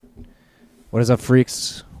What is up,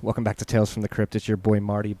 freaks? Welcome back to Tales from the Crypt. It's your boy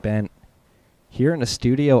Marty Bent here in a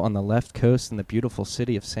studio on the left coast in the beautiful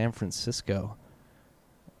city of San Francisco.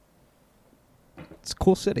 It's a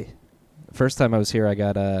cool city. The first time I was here, I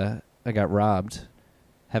got robbed.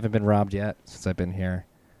 Haven't been robbed yet since I've been here.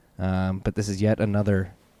 But this is yet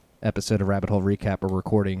another episode of Rabbit Hole Recap. We're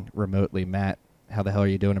recording remotely. Matt, how the hell are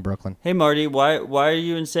you doing in Brooklyn? Hey Marty, why are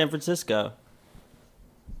you in San Francisco?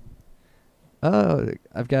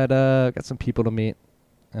 I've got some people to meet.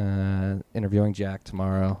 Interviewing Jack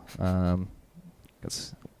tomorrow.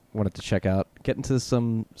 Guess wanted to check out, get into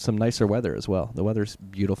some nicer weather as well. The weather's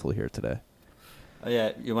beautiful here today. Oh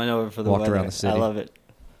yeah, you went over for the Walked weather. around the city. I love it.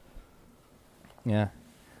 Yeah.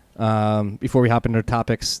 Before we hop into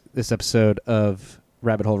topics, this episode of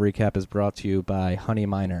Rabbit Hole Recap is brought to you by Honey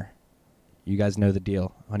Miner. You guys know the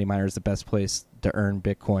deal. Honey Miner is the best place to earn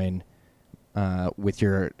Bitcoin with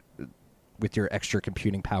your extra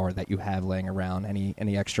computing power that you have laying around,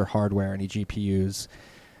 any extra hardware, any GPUs.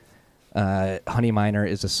 Honey Miner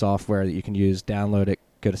is a software that you can use. Download it.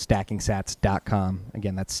 Go to stackingsats.com.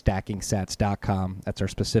 Again, that's stackingsats.com. That's our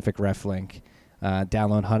specific ref link.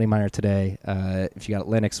 Download Honey Miner today. If you got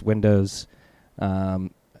Linux, Windows,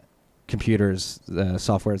 computers, the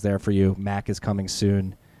software is there for you. Mac is coming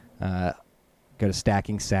soon. Go to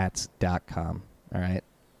stackingsats.com. All right,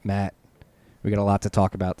 Matt, we got a lot to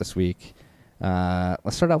talk about this week.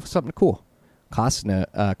 Let's start off with something cool. Casa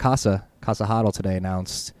Hodl today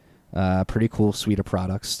announced a pretty cool suite of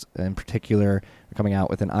products. In particular, they're coming out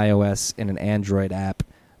with an iOS and an Android app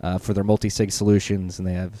for their multi-sig solutions, and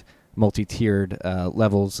they have multi-tiered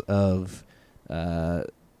levels of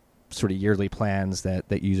sort of yearly plans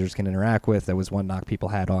that users can interact with. That was one knock people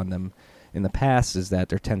had on them in the past, is that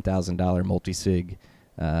their $10,000 multi-sig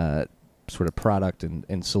sort of product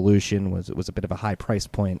and solution was a bit of a high price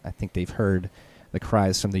point. I think they've heard the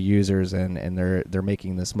cries from the users, and they're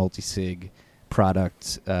making this multi-sig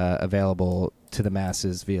product available to the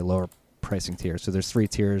masses via lower pricing tiers. So there's 3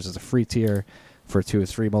 tiers. There's a free tier for 2 or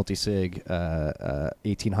 3 multi-sig,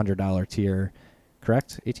 $1,800 tier,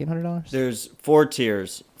 correct? $1,800? There's 4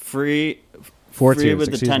 tiers. Free tiers,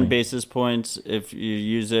 with the 10 me. basis points if you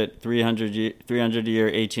use it, 300 a year,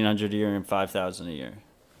 1,800 a year, and 5,000 a year.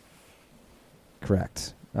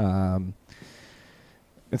 Correct. And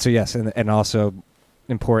so yes, and also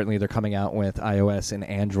importantly, they're coming out with iOS and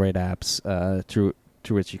Android apps through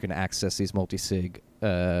which you can access these multi-sig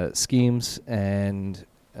schemes, and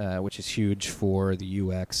which is huge for the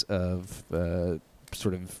UX of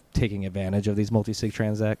sort of taking advantage of these multi-sig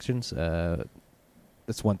transactions.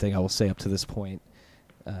 That's one thing I will say up to this point.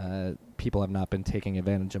 People have not been taking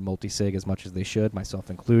advantage of multi-sig as much as they should,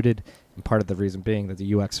 myself included. And part of the reason being that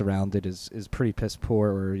the UX around it is pretty piss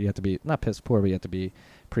poor, or you have to be, not piss poor, but you have to be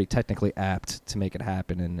pretty technically apt to make it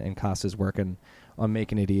happen. And Casa's working on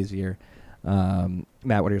making it easier.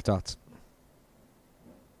 Matt, what are your thoughts?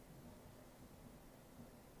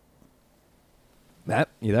 Matt,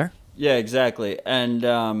 you there? Yeah, exactly. And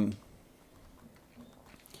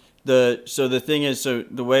the thing is, so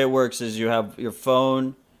the way it works is you have your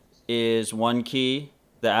phone is one key,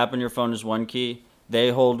 the app on your phone is one key, they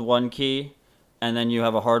hold one key, and then you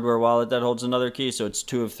have a hardware wallet that holds another key, so it's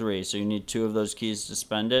 2 of 3. So you need 2 of those keys to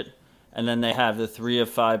spend it. And then they have the 3 of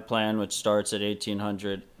 5 plan, which starts at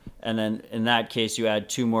 $1,800. And then in that case, you add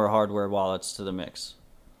 2 more hardware wallets to the mix.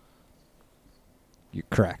 You're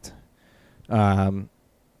correct. One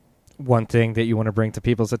thing that you want to bring to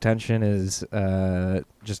people's attention is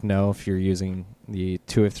just know if you're using the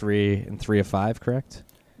 2 of 3 and 3 of 5, correct?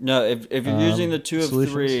 No, if you're using the 2 of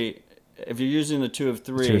solutions? 3, if you're using the 2 of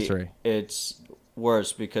 3, 2 of 3. It's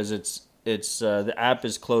worse because it's the app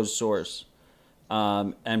is closed source,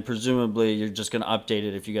 and presumably you're just going to update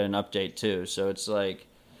it if you get an update too. So it's like,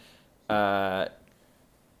 in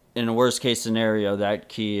a worst case scenario, that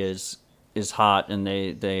key is hot and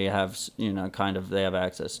they have they have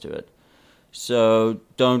access to it. So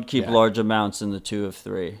don't keep large amounts in the 2 of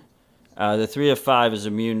 3. The 3 of 5 is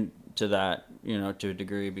immune to that, to a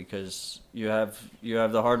degree, because you have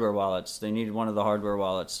the hardware wallets. They need one of the hardware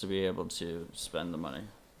wallets to be able to spend the money.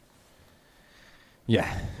 Yeah,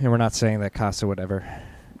 and we're not saying that Casa would ever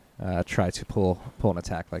try to pull an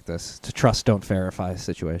attack like this. It's a trust, don't verify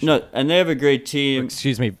situation. No, and they have a great team.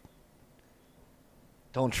 Excuse me.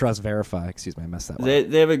 Don't trust, verify. Excuse me, I messed that up.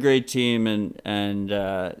 They have a great team, and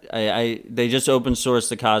they just open sourced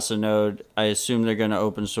the Casa node. I assume they're going to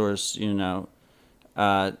open source,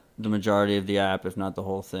 the majority of the app, if not the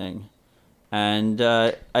whole thing. And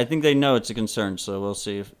I think they know it's a concern, so we'll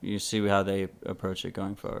see how they approach it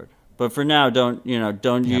going forward. But for now, don't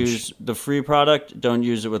use the free product. Don't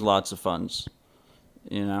use it with lots of funds.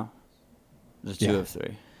 The two of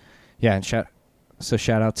three. Yeah, and shout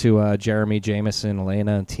out to Jeremy, Jameson,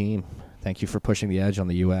 Elena, and team. Thank you for pushing the edge on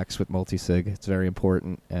the UX with multi-sig. It's very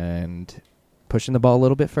important, and pushing the ball a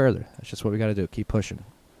little bit further. That's just what we got to do. Keep pushing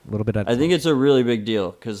a little bit at a time. I think it's a really big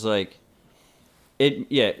deal because, like,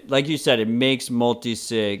 like you said, it makes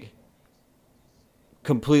multi-sig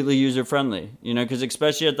completely user-friendly. You know, because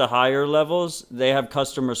especially at the higher levels, they have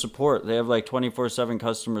customer support. They have like 24/7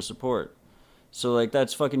 customer support. So like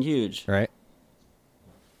that's fucking huge. Right.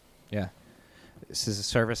 Yeah. This is a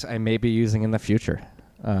service I may be using in the future.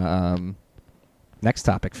 Next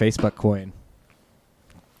topic, Facebook coin.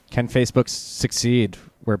 Can Facebook succeed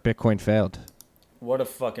where Bitcoin failed? What a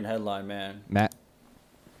fucking headline, man. Matt.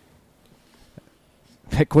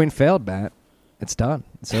 Bitcoin failed, Matt. It's done.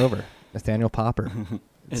 It's over. Nathaniel Popper.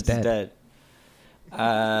 It's dead.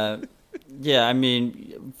 Yeah, I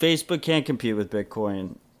mean, Facebook can't compete with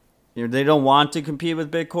Bitcoin. You know, they don't want to compete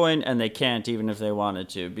with Bitcoin, and they can't even if they wanted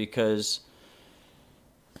to, because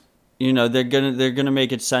you know they're gonna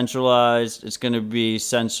make it centralized. It's gonna be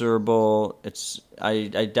censorable.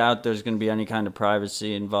 I doubt there's gonna be any kind of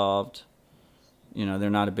privacy involved. You know, they're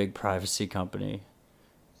not a big privacy company.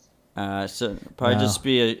 So probably just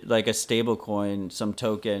be like a stable coin, some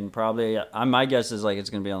token. Probably, my guess is like it's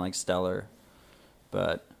gonna be on like Stellar,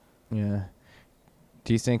 but yeah.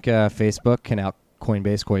 Do you think Facebook can out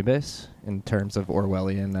Coinbase in terms of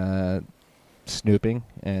Orwellian snooping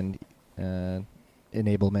and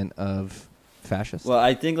enablement of fascists? Well,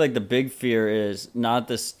 I think like the big fear is not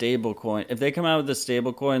the stable coin. If they come out with a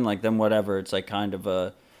stable coin, like then whatever, it's like kind of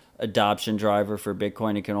a adoption driver for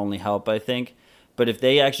Bitcoin. It can only help, I think. But if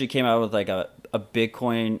they actually came out with like a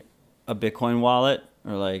Bitcoin wallet,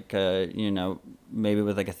 or like you know, maybe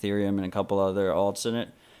with like Ethereum and a couple other alts in it,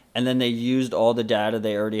 and then they used all the data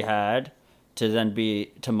they already had to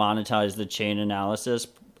monetize the chain analysis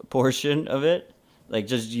portion of it, like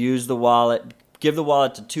just use the wallet, give the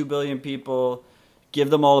wallet to 2 billion people, give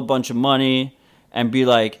them all a bunch of money, and be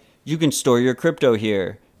like, you can store your crypto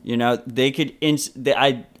here. You know, they could.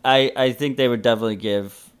 I think they would definitely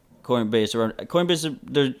give Coinbase.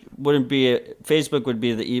 There wouldn't be Facebook would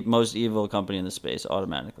be the most evil company in the space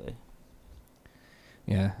automatically.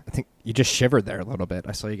 Yeah, I think you just shivered there a little bit.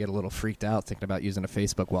 I saw you get a little freaked out thinking about using a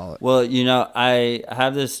Facebook wallet. Well, you know, I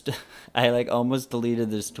have this. I like almost deleted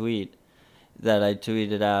this tweet that I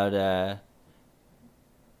tweeted out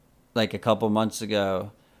like a couple months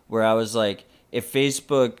ago, where I was like, if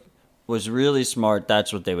Facebook was really smart,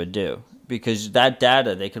 that's what they would do, because that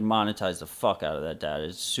data, they could monetize the fuck out of that data.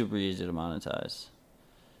 It's super easy to monetize.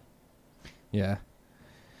 Yeah,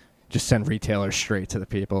 just send retailers straight to the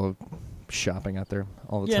people shopping out there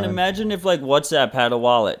all the time. Yeah, and imagine if like WhatsApp had a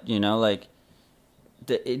wallet, you know, like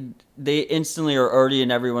they instantly are already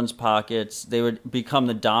in everyone's pockets. They would become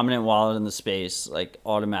the dominant wallet in the space, like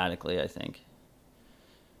automatically, I think.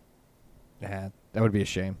 Yeah, that would be a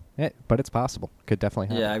shame. Yeah, but it's possible. Could definitely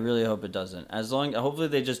happen. Yeah, I really hope it doesn't. Hopefully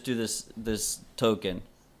they just do this token.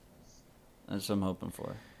 That's what I'm hoping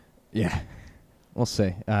for. Yeah. We'll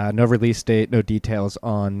see. No release date, no details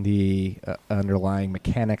on the underlying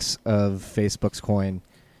mechanics of Facebook's coin.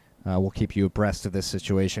 We'll keep you abreast of this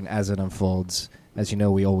situation as it unfolds. As you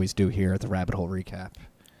know, we always do here at the Rabbit Hole Recap.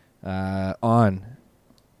 On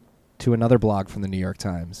to another blog from the New York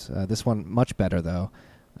Times. This one much better, though.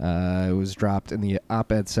 It was dropped in the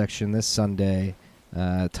op-ed section this Sunday,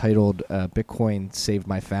 titled Bitcoin Saved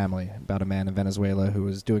My Family, about a man in Venezuela who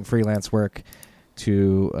was doing freelance work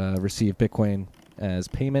to receive Bitcoin as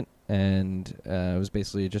payment, and it was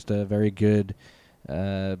basically just a very good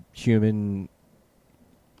human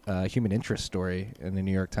interest story in the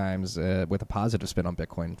New York Times with a positive spin on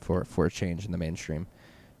Bitcoin for a change in the mainstream.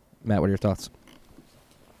 Matt, what are your thoughts?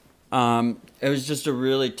 It was just a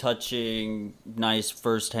really touching, nice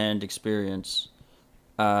first-hand experience,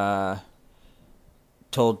 told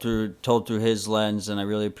through his lens, and I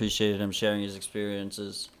really appreciated him sharing his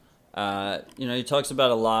experiences. You know, he talks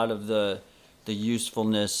about a lot of the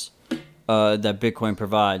usefulness that Bitcoin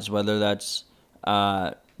provides, whether that's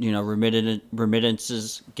you know,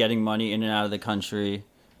 remittances, getting money in and out of the country,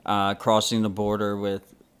 crossing the border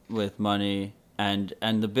with money, and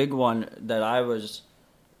the big one that I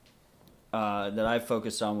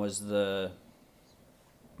focused on was the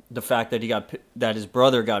fact that his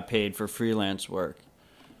brother got paid for freelance work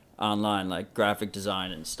online, like graphic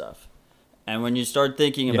design and stuff. And when you start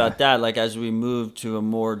thinking about that, like as we move to a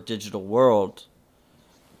more digital world,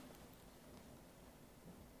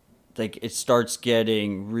 like it starts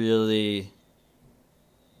getting really,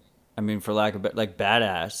 I mean, for lack of like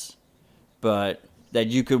badass, but that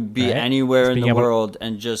you could be anywhere in the world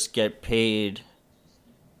and just get paid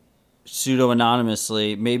pseudo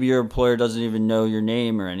anonymously. Maybe your employer doesn't even know your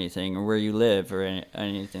name or anything, or where you live, or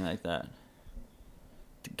anything like that.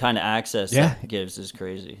 The kind of access that gives is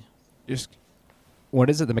crazy. Just what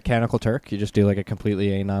is it? The Mechanical Turk? You just do like a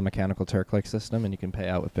completely a non-Mechanical Turk like system, and you can pay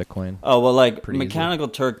out with Bitcoin. Oh well, like Pretty Mechanical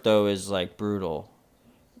Turk though is like brutal.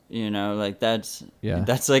 Like that's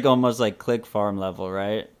like almost like Click Farm level,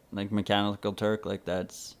 right? Like Mechanical Turk, like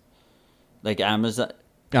that's like Amazon.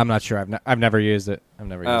 I'm not sure. I've never used it.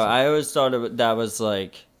 I always thought that was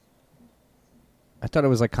like. I thought it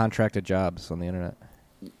was like contracted jobs on the internet.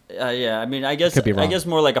 Yeah, I mean, I guess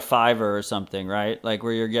more like a Fiverr or something, right? Like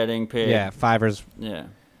where you're getting paid. Yeah, Fiverr's. Yeah,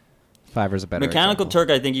 Fiverr's a better Mechanical example. Turk.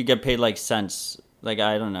 I think you get paid like cents. Like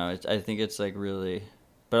I don't know. I think it's like really,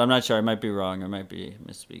 but I'm not sure. I might be wrong. I might be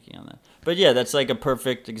misspeaking on that. But yeah, that's like a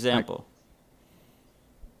perfect example.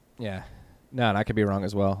 Yeah. No, and I could be wrong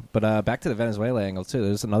as well. But back to the Venezuela angle too.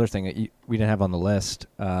 There's another thing that we didn't have on the list.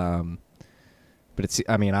 But it's,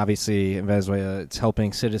 I mean, obviously in Venezuela, it's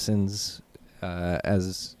helping citizens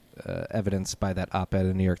as evidenced by that op-ed in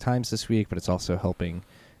the New York Times this week. But it's also helping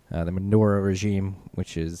the Maduro regime,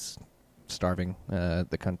 which is starving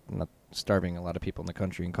not starving a lot of people in the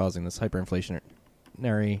country and causing this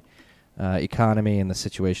hyperinflationary economy and the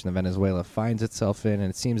situation that Venezuela finds itself in. And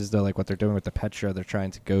it seems as though like what they're doing with the Petro, they're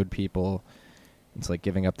trying to goad people. It's like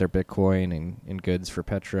giving up their Bitcoin and goods for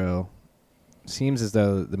Petro. Seems as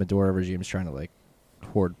though the Maduro regime is trying to like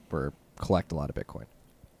hoard or collect a lot of Bitcoin.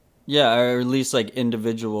 Yeah, or at least like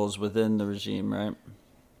individuals within the regime, right?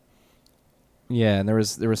 Yeah, and there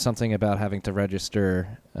was something about having to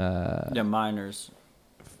register. Minors.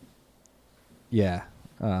 Yeah.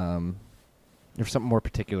 There's something more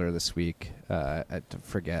particular this week. I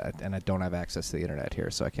forget, and I don't have access to the internet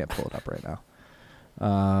here, so I can't pull it up right now.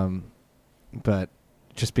 But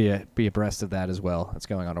just be abreast of that as well. It's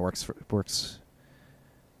going on. It works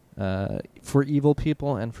for evil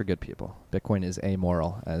people and for good people. Bitcoin is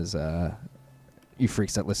amoral, as you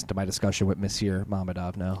freaks that listen to my discussion with Monsieur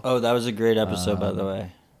Mamedov know. Oh, that was a great episode, by the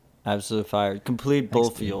way. Absolute fire. Complete bull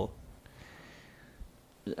fuel.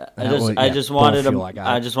 I just wanted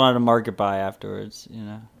to market buy afterwards,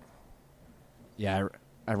 Yeah,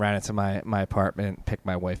 I ran into my apartment, picked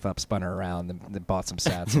my wife up, spun her around, and then bought some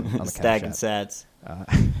sats on the couch. Stacking sats.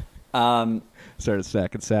 Started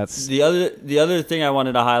stacking sats. The other thing I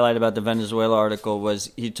wanted to highlight about the Venezuela article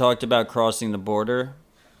was he talked about crossing the border,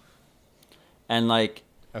 and like,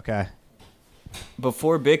 okay,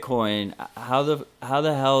 before Bitcoin, how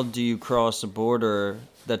the hell do you cross a border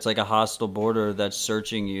that's like a hostile border that's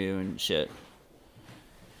searching you and shit?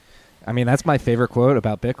 I mean, that's my favorite quote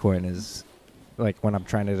about Bitcoin is like when I'm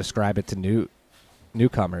trying to describe it to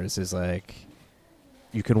newcomers is like,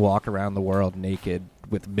 you can walk around the world naked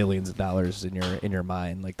with millions of dollars in your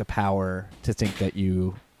mind. Like the power to think that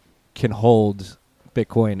you can hold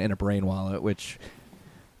Bitcoin in a brain wallet, which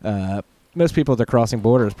most people that are crossing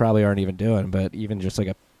borders probably aren't even doing. But even just like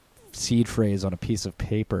a seed phrase on a piece of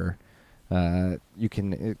paper,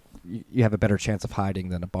 you have a better chance of hiding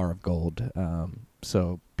than a bar of gold.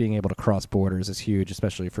 So being able to cross borders is huge,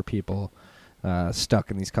 especially for people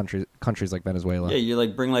stuck in these countries like Venezuela. Yeah, you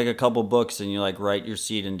like bring like a couple books and you like write your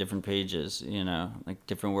seed in different pages, like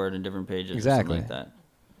different word in different pages. Exactly. Or something like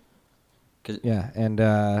that. Yeah, and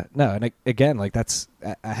no, and again, like I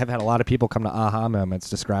have had a lot of people come to aha moments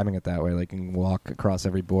describing it that way. Like you can walk across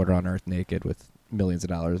every border on Earth naked with millions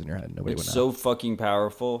of dollars in your head. Nobody would know. It's so fucking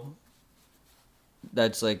powerful.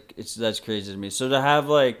 That's like that's crazy to me. So to have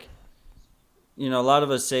like, a lot of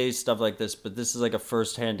us say stuff like this, but this is like a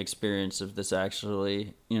first-hand experience of this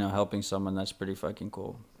actually, helping someone. That's pretty fucking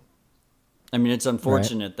cool. I mean, it's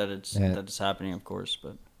unfortunate that it's happening, of course,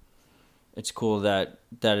 but it's cool that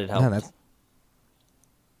it helps. Yeah,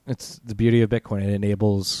 it's the beauty of Bitcoin. It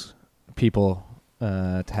enables people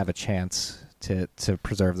to have a chance to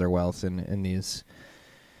preserve their wealth in these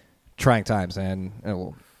trying times and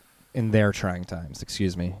in their trying times.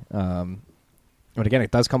 Excuse me. But again,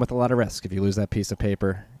 it does come with a lot of risk. If you lose that piece of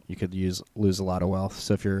paper, you could lose a lot of wealth.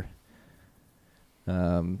 So if you're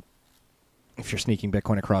sneaking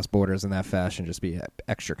Bitcoin across borders in that fashion, just be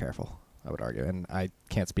extra careful, I would argue. And I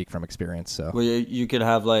can't speak from experience. So well, you could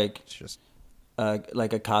have like it's just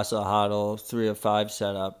like a Casa Hodl 3 of 5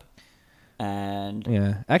 setup, and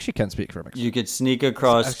yeah, I actually can speak from experience. You could sneak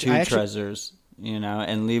across two treasures,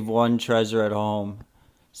 and leave one treasure at home.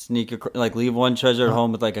 Leave one treasure at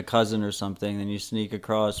home with like a cousin or something, then you sneak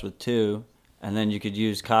across with 2, and then you could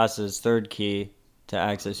use Casa's third key to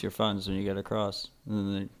access your funds when you get across.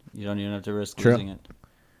 And then you don't even have to risk losing it.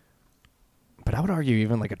 But I would argue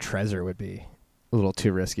even like a treasure would be a little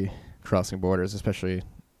too risky crossing borders, especially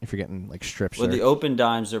if you're getting like strip Well, search. the open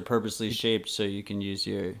dimes are purposely shaped so you can use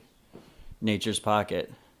your nature's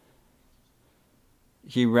pocket.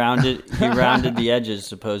 He rounded the edges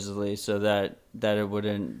supposedly so that it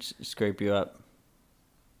wouldn't scrape you up.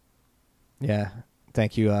 Yeah.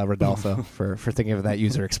 Thank you, Rodolfo, for thinking of that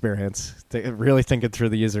user experience. Really thinking through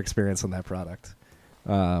the user experience on that product.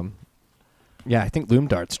 Yeah, I think Loom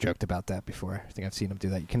Darts joked about that before. I think I've seen him do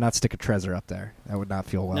that. You cannot stick a Trezor up there. That would not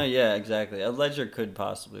feel well. No, yeah, exactly. A ledger could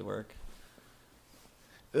possibly work.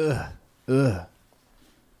 Ugh.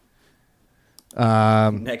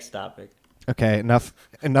 Next topic. Okay, enough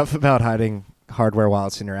about hiding hardware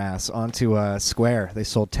wallets in your ass. On to Square. They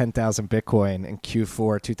sold 10,000 Bitcoin in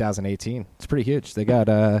Q4 2018. It's pretty huge. They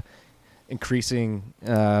got increasing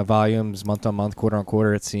volumes month on month, quarter on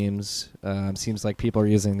quarter. It seems like people are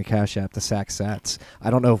using the Cash App to sack sats. I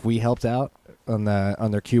don't know if we helped out on their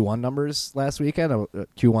Q1 numbers last weekend,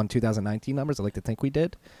 Q1 2019 numbers. I like to think we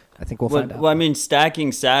did. I think we'll find out. Well, I mean,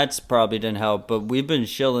 stacking sats probably didn't help, but we've been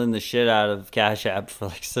shilling the shit out of Cash App for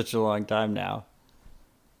like such a long time now.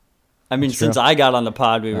 I mean, since I got on the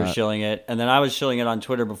pod, we were shilling it, and then I was shilling it on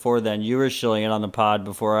Twitter before then. You were shilling it on the pod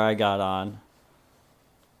before I got on.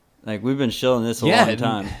 Like, we've been shilling this a long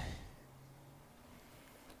time.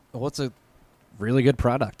 Well, it's a really good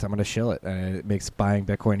product. I'm going to shill it. It makes buying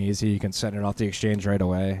Bitcoin easy. You can send it off the exchange right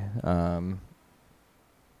away.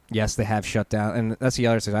 Yes, they have shut down. And that's the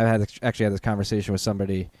other thing. I actually had this conversation with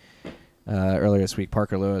somebody earlier this week,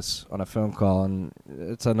 Parker Lewis, on a phone call. And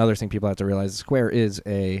it's another thing people have to realize. Square is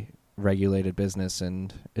a regulated business.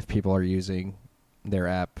 And if people are using their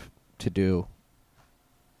app to do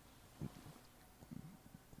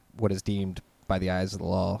what is deemed by the eyes of the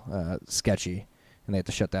law sketchy, and they have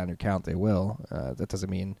to shut down your account, they will. That doesn't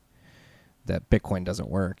mean that Bitcoin doesn't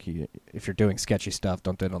work. If you're doing sketchy stuff,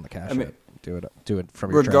 don't do it on the Cash App. Do it from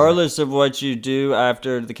your regardless of what you do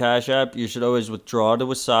after the Cash App, you should always withdraw to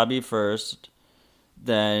Wasabi first,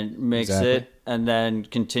 then mix it, and then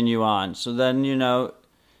continue on. So then,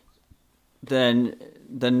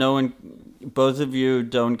 then no one, both of you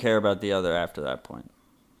don't care about the other after that point.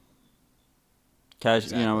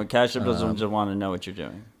 Cash App doesn't want to know what you're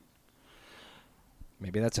doing.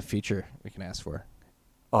 Maybe that's a feature we can ask for.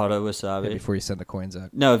 Auto Wasabi. Before you send the coins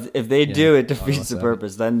out. No, if they do, it defeats the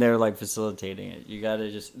purpose. Then they're like facilitating it. You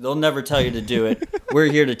gotta they'll never tell you to do it. We're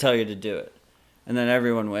here to tell you to do it. And then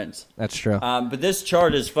everyone wins. That's true. But this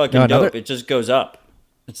chart is fucking dope. It just goes up.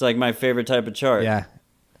 It's like my favorite type of chart. Yeah.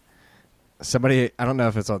 Somebody, I don't know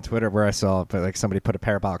if it's on Twitter where I saw it, but like somebody put a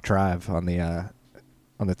parabolic drive on the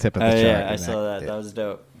tip of the chart. Yeah, I saw that. That was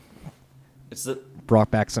dope. It's brought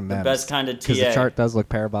back some memes. The best kind of TA. Because the chart does look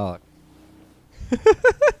parabolic.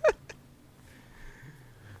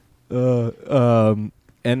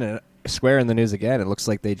 And Square in the news again. It looks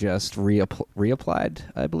like they just reapplied,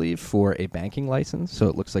 I believe, for a banking license. So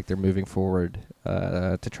it looks like they're moving forward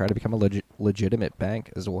to try to become a legitimate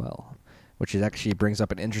bank as well, which actually brings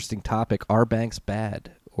up an interesting topic. Are banks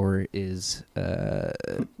bad, or is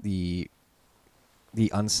the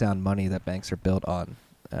unsound money that banks are built on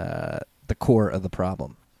the core of the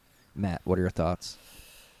problem? Matt, what are your thoughts?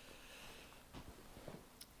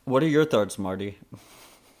 What are your thoughts, Marty?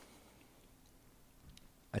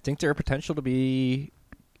 I think there are potential to be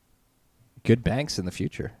good banks in the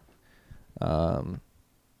future.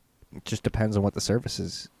 It just depends on what the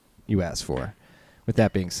services you ask for. With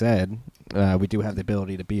that being said, we do have the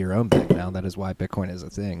ability to be your own bank now. That is why Bitcoin is a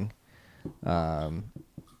thing. I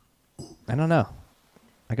don't know.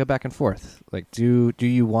 I go back and forth. Like, do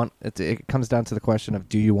you want it comes down to the question of,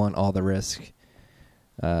 do you want all the risk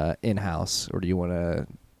in-house, or do you want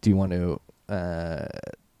to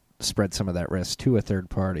spread some of that risk to a third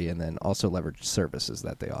party and then also leverage services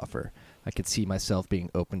that they offer? I could see myself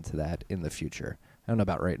being open to that in the future. I don't know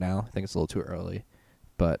about right now. I think it's a little too early.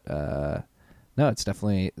 But no, it's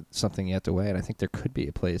definitely something you have to weigh, and I think there could be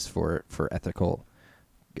a place for ethical,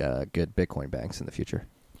 good Bitcoin banks in the future.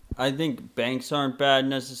 I think banks aren't bad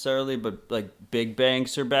necessarily, but like big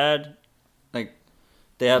banks are bad. Like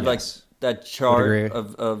they have like that chart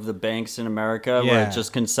of the banks in America where it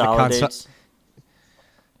just consolidates.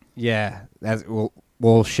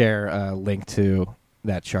 We'll share a link to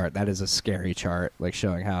that chart. That is a scary chart, like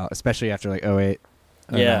showing how, especially after like 08,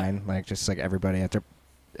 09, like just like everybody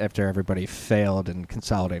after everybody failed and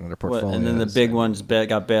consolidating their portfolios. And then the big ones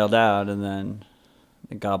got bailed out, and then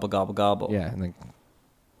they gobble, gobble, gobble. Yeah, and then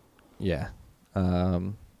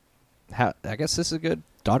I guess this is a good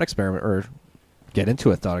thought experiment, or get into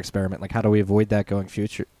a thought experiment. Like, how do we avoid that going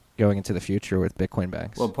into the future with Bitcoin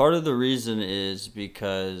banks? Well, part of the reason is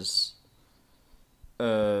because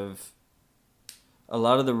of a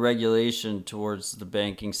lot of the regulation towards the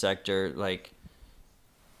banking sector, like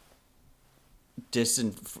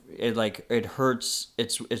it hurts.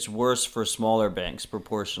 It's worse for smaller banks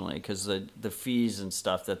proportionally because the fees and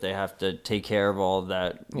stuff that they have to take care of all of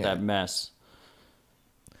that mess.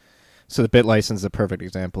 So the bit license is a perfect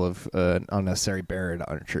example of an unnecessary barrier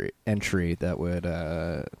to entry that would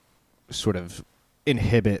sort of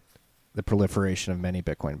inhibit the proliferation of many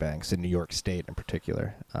Bitcoin banks in New York State in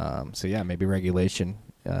particular. So yeah, maybe regulatory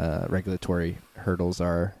hurdles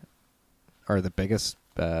are the biggest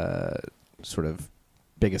sort of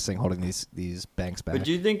biggest thing holding these banks back. But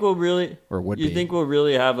do you think we'll really, or would you be. think we'll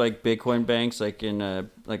really have like Bitcoin banks like in a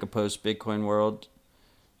post Bitcoin world?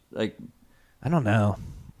 Like, I don't know.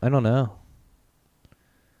 I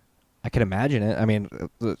can imagine it. I mean,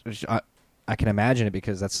 I can imagine it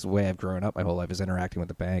because that's the way I've grown up my whole life, is interacting with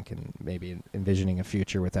the bank, and maybe envisioning a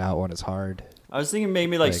future without one is hard. I was thinking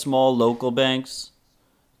maybe like small local banks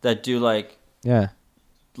that do like Yeah.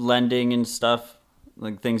 lending and stuff,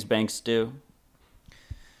 like things banks do.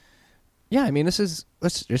 Yeah, I mean, let's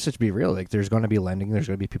just be real. Like, there's going to be lending. There's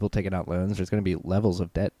going to be people taking out loans. There's going to be levels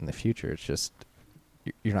of debt in the future. It's just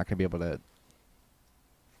you're not going to be able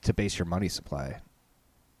to base your money supply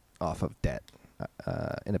off of debt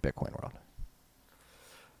in a Bitcoin world.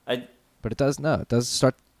 But it does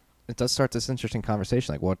start this interesting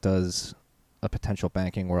conversation. Like, what does a potential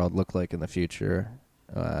banking world look like in the future?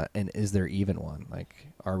 And is there even one? Like,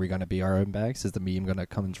 are we going to be our own banks? Is the meme going to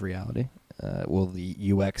come into reality? Will the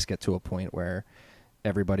UX get to a point where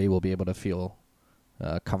everybody will be able to feel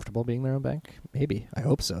comfortable being their own bank? Maybe. I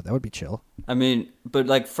hope so. That would be chill. I mean, but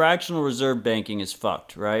like fractional reserve banking is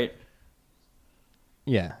fucked, right?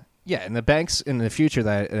 Yeah. Yeah, and the banks in the future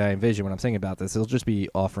that I envision when I'm thinking about this, they'll just be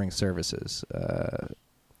offering services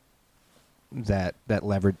that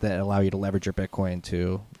allow you to leverage your Bitcoin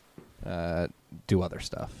to do other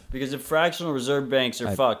stuff. Because if fractional reserve banks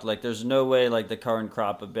are fucked, like there's no way like the current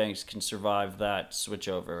crop of banks can survive that switch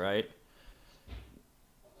over, right?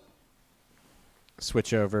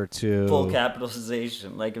 Switch over to full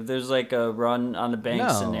capitalization. Like if there's like a run on the bank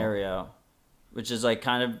scenario, which is like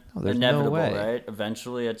kind of inevitable, right?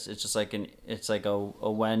 Eventually, it's just like a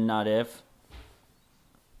when, not if.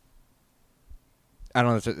 I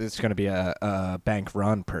don't know if it's going to be a bank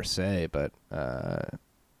run per se, but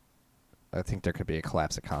I think there could be a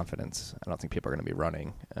collapse of confidence. I don't think people are going to be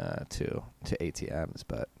running to ATMs,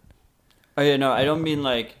 but oh yeah, no, I don't mean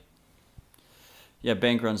like. Yeah,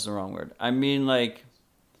 bank run's the wrong word. I mean like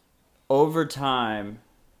over time,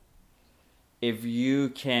 if you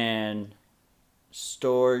can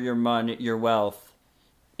store your money, your wealth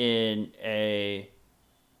in a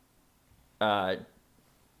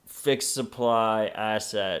fixed supply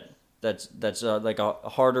asset that's like a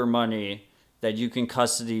harder money that you can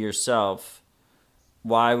custody yourself,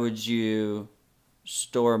 why would you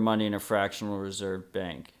store money in a fractional reserve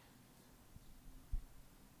bank?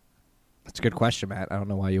 That's a good question, Matt. I don't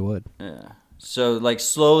know why you would. Yeah. So like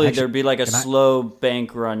slowly there'd be like a slow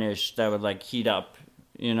bank run-ish that would like heat up.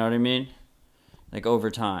 You know what I mean? Like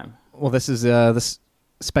over time. Well, this is this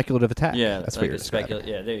speculative attack. Yeah, that's like what you're describing.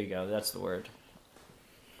 Yeah, there you go. That's the word.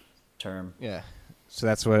 Term. Yeah. So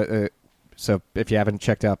that's what. So if you haven't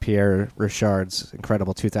checked out Pierre Richard's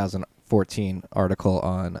incredible 2014 article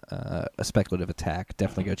on a speculative attack,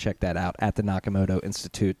 definitely go check that out at the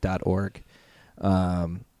NakamotoInstitute.org.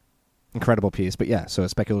 Incredible piece. But yeah, so a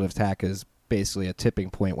speculative attack is basically a tipping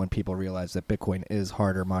point when people realize that Bitcoin is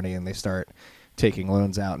harder money and they start taking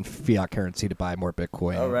loans out in fiat currency to buy more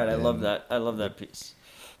Bitcoin. Oh, right. I love that. I love that piece.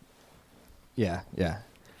 Yeah, yeah.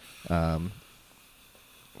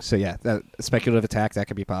 So yeah, that speculative attack, that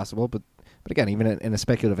could be possible, but again, even in a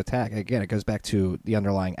speculative attack, again, it goes back to the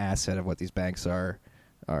underlying asset of what these banks are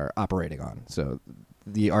operating on. So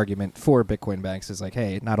the argument for Bitcoin banks is like,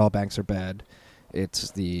 hey, not all banks are bad.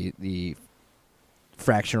 It's the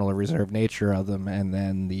fractional or reserve nature of them, and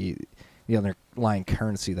then the underlying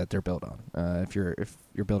currency that they're built on. If you're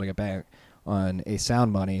building a bank on a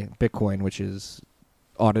sound money, Bitcoin, which is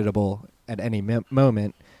auditable at any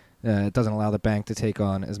moment, it doesn't allow the bank to take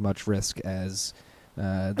on as much risk as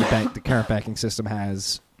the current banking system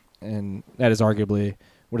has, and that is arguably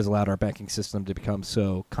what has allowed our banking system to become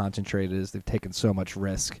so concentrated. Is they've taken so much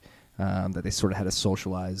risk that they sort of had to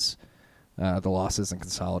socialize the losses and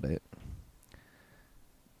consolidate.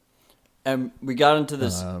 And we got into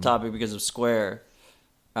this topic because of Square.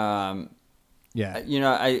 Yeah,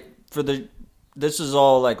 this is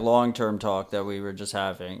all like long-term talk that we were just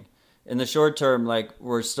having. In the short term, like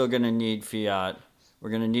we're still gonna need fiat. We're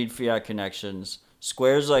gonna need fiat connections.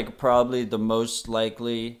 Square's like probably the most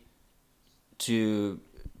likely to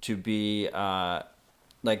be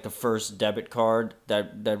like the first debit card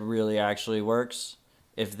that really actually works.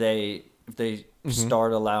 If they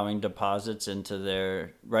start allowing deposits into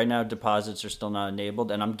their, right now deposits are still not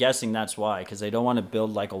enabled, and I'm guessing that's why, because they don't want to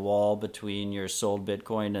build like a wall between your sold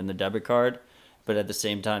Bitcoin and the debit card, but at the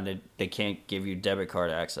same time they can't give you debit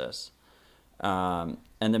card access. And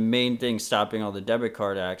the main thing stopping all the debit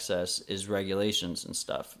card access is regulations and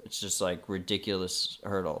stuff. It's just like ridiculous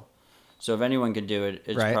hurdle. So if anyone could do it,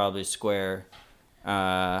 it's Right. probably Square.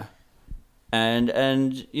 And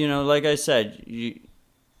you know, like I said,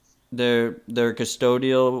 they're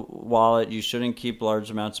custodial wallet. You shouldn't keep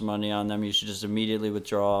large amounts of money on them. You should just immediately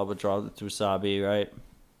withdraw through Sabi, right?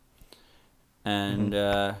 And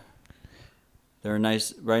they're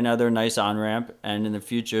nice right now. They're a nice on ramp, and in the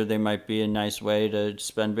future, they might be a nice way to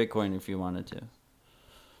spend Bitcoin if you wanted to.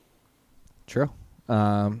 True.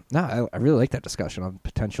 No, I really like that discussion on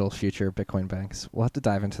potential future Bitcoin banks. We'll have to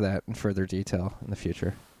dive into that in further detail in the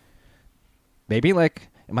future. Maybe like,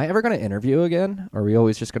 am I ever going to interview again? Or are we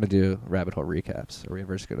always just going to do rabbit hole recaps? Are we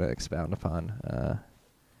ever just going to expound upon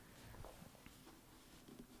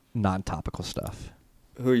non-topical stuff?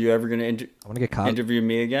 Who are you ever going to I want to get caught. interview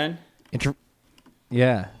me again?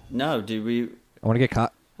 Yeah. No, dude. I want to get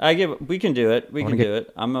caught. We can do it. We I can wanna do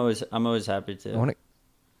it. I'm always happy to.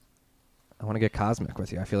 I want to get cosmic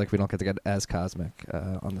with you. I feel like we don't get to get as cosmic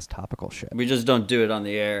on this topical shit. We just don't do it on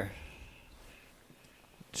the air.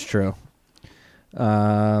 It's true.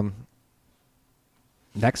 Next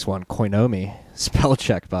one, Coinomi spell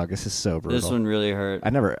check bug. This is so brutal. This one really hurt.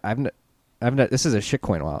 This is a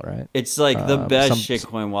shitcoin wallet, right? It's like the best some-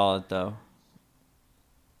 shitcoin wallet, though.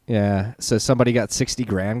 Yeah. So somebody got 60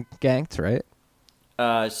 grand ganked, right?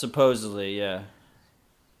 Supposedly, yeah.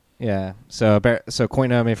 Yeah. So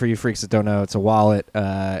Coinomi, for you freaks that don't know, it's a wallet,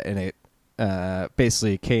 and it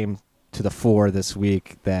basically came to the fore this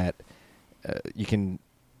week that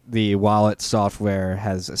the wallet software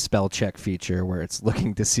has a spell check feature where it's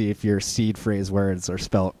looking to see if your seed phrase words are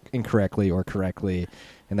spelled incorrectly or correctly,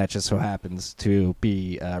 and that just so happens to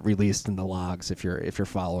be released in the logs if you're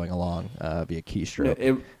following along via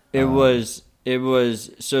keystroke. It was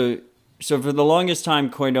so for the longest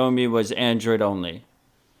time Coinomi was Android only.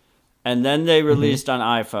 And then they released on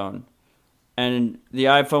iPhone. And the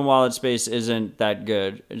iPhone wallet space isn't that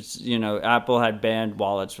good. It's, you know, Apple had banned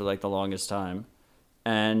wallets for like the longest time.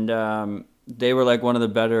 And they were like one of the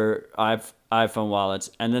better iPhone wallets.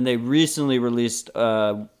 And then they recently released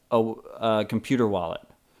a computer wallet,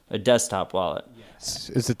 a desktop wallet.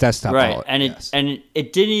 It's a desktop Right. wallet. And yes.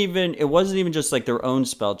 it wasn't even just like their own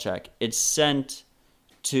spell check. It's sent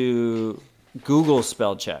to Google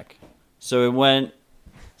spell check. So it went.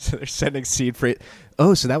 So they're sending seed phrase.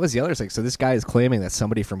 Oh, so that was the other thing. So this guy is claiming that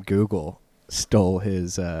somebody from Google stole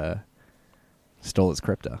his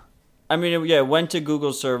crypto. I mean, it went to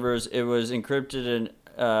Google servers. It was encrypted in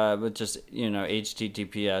with just, you know,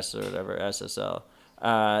 HTTPS or whatever, SSL.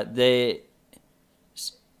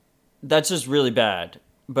 That's just really bad.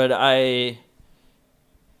 But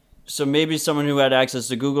so maybe someone who had access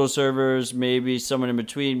to Google servers, maybe someone in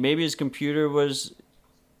between, maybe his computer was,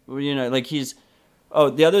 you know, like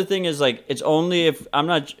the other thing is, like, it's only if, I'm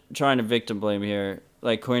not trying to victim blame here.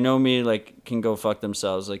 Like, Coinomi, like, can go fuck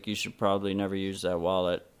themselves. Like, you should probably never use that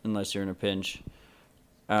wallet unless you're in a pinch.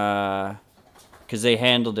 Because they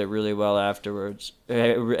handled it really well afterwards.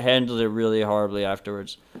 Handled it really horribly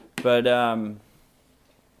afterwards. But,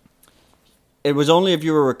 it was only if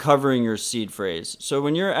you were recovering your seed phrase. So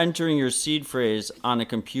when you're entering your seed phrase on a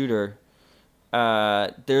computer,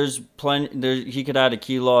 there's plenty. He could add a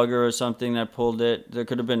keylogger or something that pulled it. There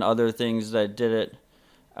could have been other things that did it.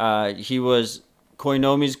 He was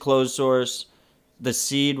Coinomi's closed source. The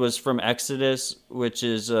seed was from Exodus, which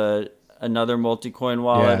is another multi-coin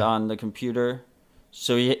wallet on the computer.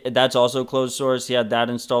 So that's also closed source. He had that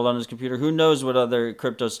installed on his computer. Who knows what other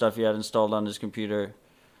crypto stuff he had installed on his computer.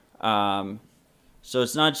 So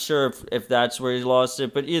it's not sure if that's where he lost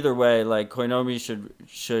it. But either way, like, Coinomi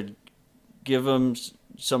should give him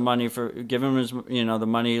some money give him his, you know, the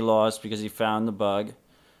money he lost because he found the bug,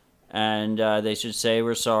 and they should say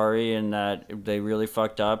we're sorry and that they really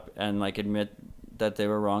fucked up and, like, admit that they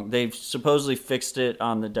were wrong. They supposedly fixed it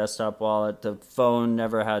on the desktop wallet. The phone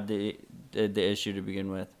never had the issue to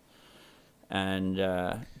begin with, and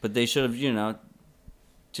but they should have, you know,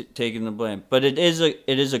 taken the blame. But it is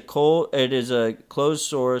a closed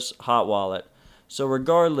source hot wallet, so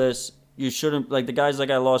regardless. You shouldn't, like the guys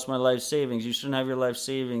like I lost my life savings. You shouldn't have your life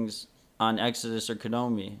savings on Exodus or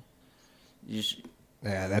Coinomi.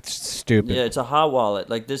 Yeah, that's stupid. Yeah, it's a hot wallet.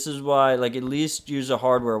 Like, this is why, like, at least use a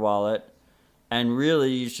hardware wallet, and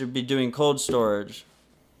really you should be doing cold storage.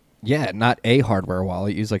 Yeah, not a hardware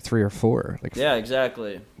wallet. Use like 3 or 4. Like Yeah,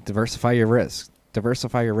 exactly. diversify your risk.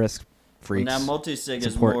 Diversify your risk, And now freaks. multi-sig It's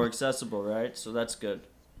is important. more accessible, right? So that's good.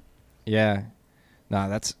 Yeah. No,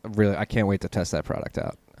 that's really. I can't wait to test that product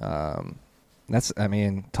out. That's. I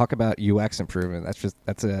mean, talk about UX improvement.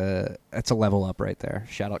 That's a level up right there.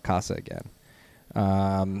 Shout out Casa again.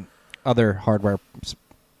 Other hardware.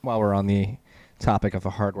 While we're on the topic of a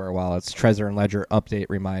hardware wallets, Trezor and Ledger update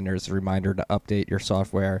reminders. A reminder to update your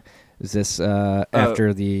software. Is this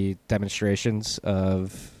after the demonstrations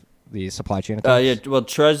of the supply chain attacks? Yeah, well,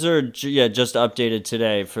 Trezor, just updated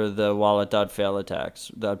today for the wallet.fail attacks.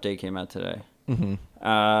 The update came out today. Mm-hmm.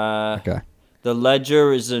 Okay. The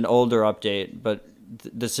Ledger is an older update, but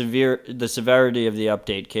the severity of the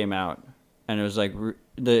update came out, and it was like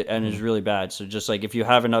it was really bad. So just like if you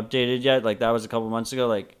haven't updated yet, like that was a couple months ago,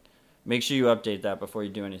 like make sure you update that before you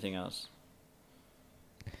do anything else.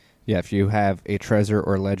 Yeah, if you have a Trezor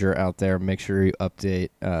or Ledger out there, make sure you update.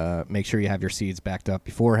 Make sure you have your seeds backed up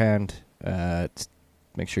beforehand.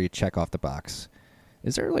 Make sure you check off the box.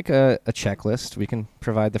 Is there like a checklist we can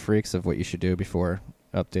provide the freaks of what you should do before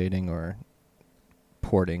updating or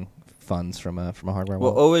porting funds from a hardware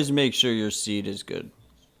Well, wallet? always make sure your seed is good.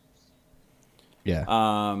 Yeah.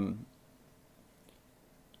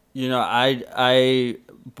 You know, I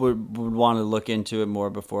would want to look into it more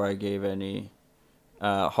before I gave any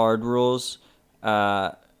hard rules.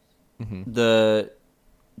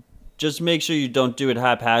 Just make sure you don't do it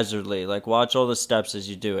haphazardly. Like watch all the steps as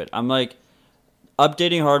you do it. I'm like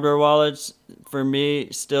updating hardware wallets for me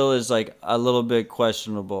still is like a little bit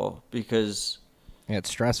questionable because Yeah, it's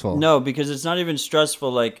stressful. no, because it's not even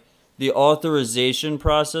stressful. Like the authorization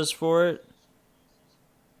process for it.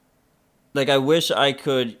 Like I wish I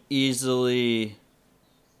could easily.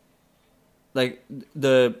 Like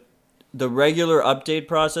the regular update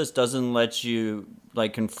process doesn't let you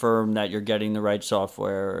like confirm that you're getting the right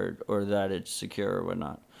software or that it's secure or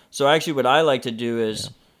whatnot. So actually, what I like to do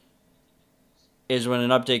is when an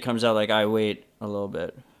update comes out, like I wait a little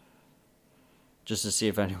bit just to see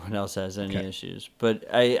if anyone else has any issues. But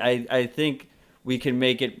I think we can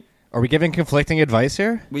make it. Are we giving conflicting advice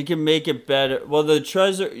here? We can make it better. Well, the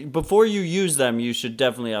Trezor, before you use them, you should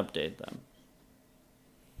definitely update them.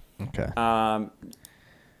 Okay.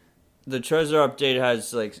 The Trezor update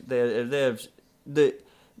has like they have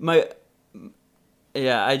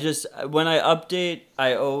I just when I update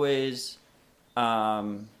I always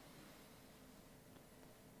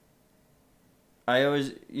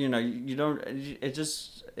you know you don't it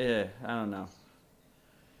just I don't know.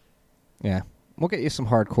 Yeah. We'll get you some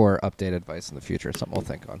hardcore update advice in the future. Something we'll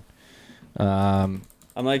think on.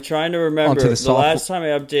 I'm like trying to remember the last time I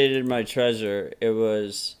updated my Trezor. It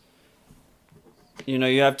was, you know,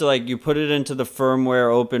 you have to like you put it into the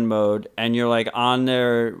firmware open mode, and you're like on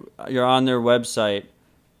their website,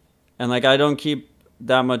 and like I don't keep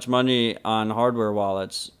that much money on hardware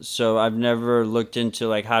wallets, so I've never looked into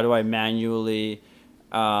like how do I manually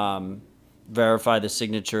verify the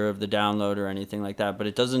signature of the download or anything like that. But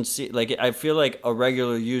it doesn't see like I feel like a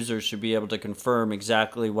regular user should be able to confirm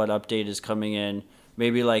exactly what update is coming in.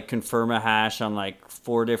 Maybe like confirm a hash on like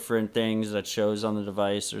 4 different things that shows on the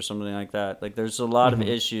device or something like that. Like there's a lot of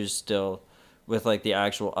issues still with like the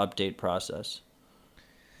actual update process.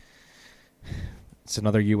 It's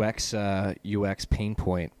another UX pain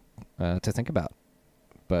point to think about.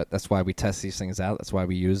 But that's why we test these things out. That's why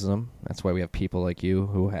we use them. That's why we have people like you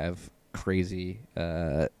who have crazy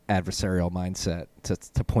adversarial mindset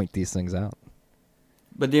to point these things out.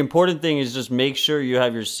 But the important thing is just make sure you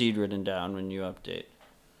have your seed written down when you update.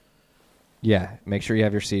 Yeah, make sure you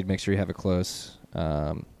have your seed. Make sure you have it close.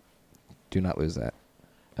 Do not lose that.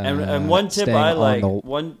 And one tip I like,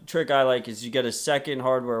 one trick I like is you get a second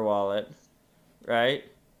hardware wallet, right?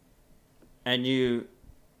 And you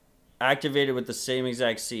activate it with the same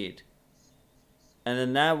exact seed. And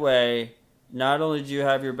then that way, not only do you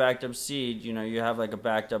have your backed up seed, you know, you have like a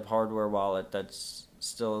backed up hardware wallet that's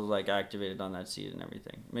still like activated on that seed and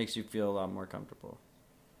everything. It makes you feel a lot more comfortable.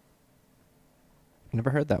 Never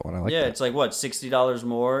heard that one. I like that. Yeah, it's like what, $60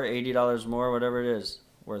 more, $80 more, whatever it is,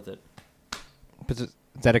 worth it. But does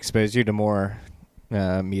that expose you to more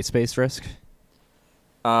meat space risk?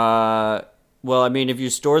 Well, I mean, if you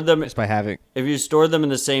stored them just by having, if you stored them in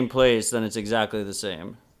the same place, then it's exactly the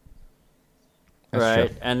same. That's right?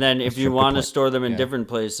 true. And then if you want to store them in different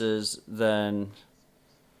places, then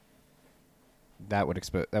that would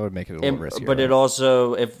make it a little riskier. But it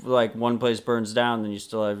also, if like one place burns down, then you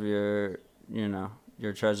still have your, you know,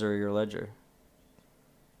 your Trezor or your Ledger.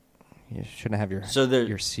 You shouldn't have So there,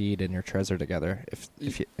 your seed and your treasure together if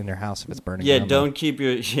you, in your house if it's burning yeah, down. don't keep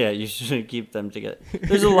your you shouldn't keep them together.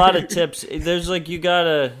 There's a lot of tips. There's like you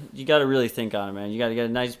gotta really think on it, man. You gotta get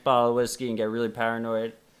a nice bottle of whiskey and get really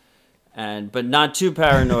paranoid, but not too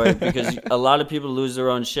paranoid because a lot of people lose their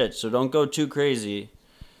own shit. So don't go too crazy,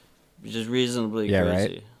 just reasonably crazy.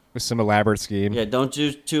 Right. With some elaborate scheme. Yeah, don't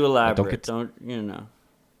do too elaborate. Don't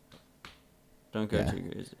Don't go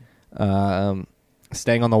too crazy.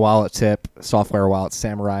 Staying on the wallet tip, software wallet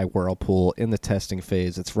Samurai Whirlpool in the testing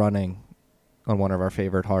phase. It's running on one of our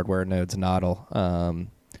favorite hardware nodes, Nodl.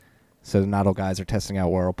 So the Nodl guys are testing out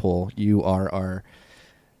Whirlpool. You are our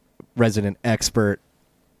resident expert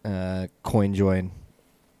CoinJoin,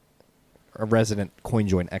 a resident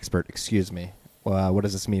CoinJoin expert, excuse me. What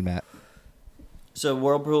does this mean, Matt? So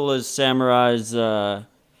Whirlpool is Samurai's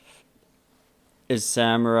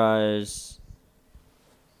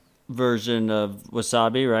version of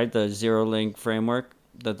Wasabi, right? The zero link framework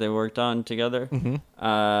that they worked on together.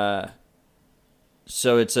 Mm-hmm.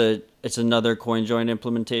 So it's another CoinJoin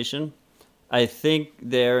implementation. I think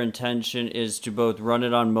their intention is to both run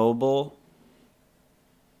it on mobile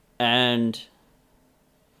and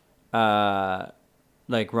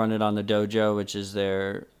like run it on the Dojo, which is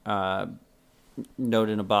their node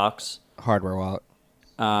in a box Hardware wallet.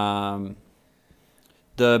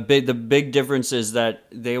 The big difference is that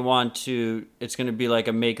they want to. It's going to be like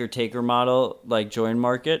a maker taker model, like Join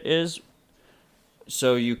Market is.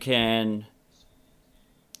 So you can,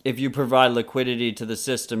 if you provide liquidity to the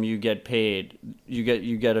system, you get paid.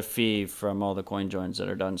 You get a fee from all the coin joins that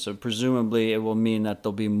are done. So presumably, it will mean that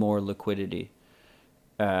there'll be more liquidity.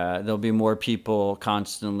 There'll be more people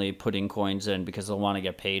constantly putting coins in because they'll want to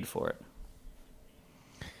get paid for it.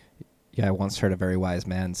 Yeah, I once heard a very wise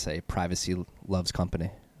man say, privacy loves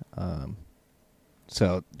company.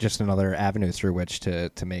 So just another avenue through which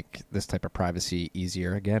to make this type of privacy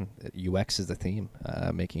easier. Again, UX is the theme,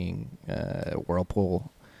 making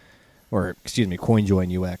Whirlpool, or excuse me,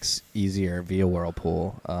 CoinJoin UX easier via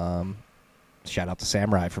Whirlpool. Shout out to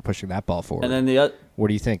Samurai for pushing that ball forward. And then what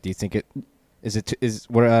do you think? Do you think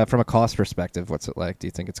from a cost perspective, what's it like? Do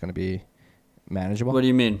you think it's going to be manageable? What do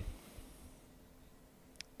you mean?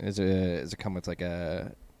 Does it come with like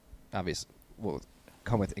will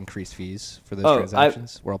come with increased fees for those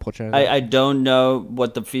transactions? Whirlpool transactions? I don't know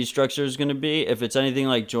what the fee structure is going to be. If it's anything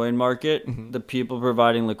like Join Market, the people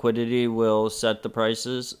providing liquidity will set the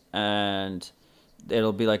prices, and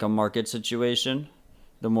it'll be like a market situation.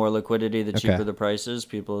 The more liquidity, the cheaper the prices.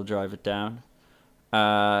 People will drive it down.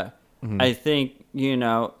 I think,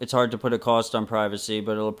 it's hard to put a cost on privacy,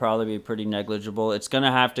 but it'll probably be pretty negligible. It's going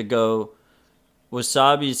to have to go.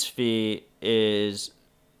 Wasabi's fee is,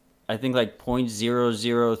 I think, like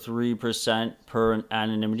 0.003% per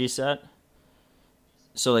anonymity set.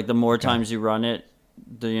 So, like, the more times you run it,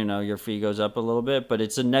 your fee goes up a little bit, but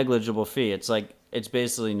it's a negligible fee. It's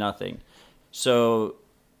basically nothing. So,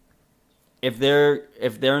 if they're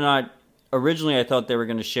not, originally I thought they were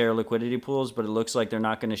going to share liquidity pools, but it looks like they're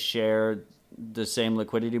not going to share the same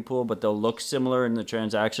liquidity pool, but they'll look similar in the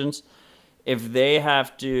transactions. If they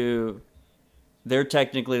have to, they're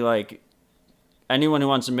technically like, anyone who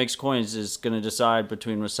wants to mix coins is going to decide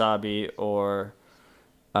between Wasabi or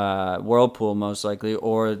Whirlpool most likely,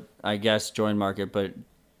 or I guess Join Market, but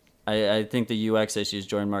I think the UX issues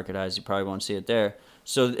Join Market has, you probably won't see it there.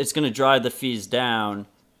 So it's going to drive the fees down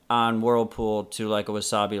on Whirlpool to like a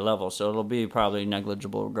Wasabi level. So it'll be probably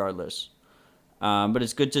negligible regardless. But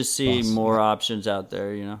it's good to see more options out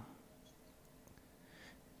there,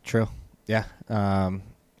 True. Yeah.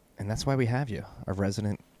 And that's why we have you, our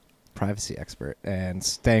resident privacy expert. And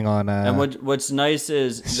staying on... and what's nice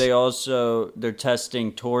is they're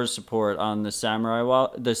testing Tor support on the Samurai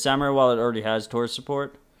wallet. The Samurai wallet already has Tor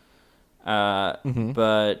support,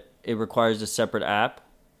 but it requires a separate app.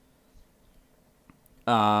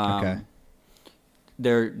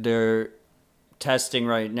 They're testing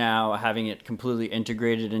right now, having it completely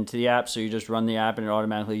integrated into the app. So you just run the app and it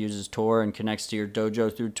automatically uses Tor and connects to your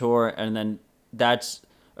Dojo through Tor. And then that's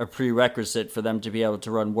a prerequisite for them to be able to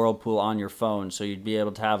run Whirlpool on your phone. So you'd be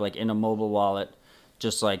able to have like in a mobile wallet,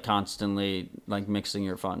 just like constantly like mixing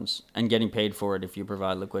your funds and getting paid for it if you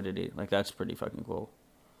provide liquidity. Like that's pretty fucking cool.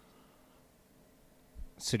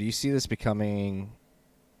 So do you see this becoming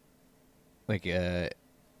like a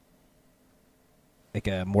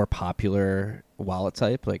more popular wallet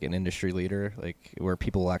type, like an industry leader, like where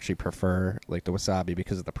people will actually prefer like the Wasabi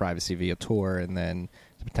because of the privacy via Tor and then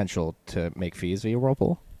the potential to make fees via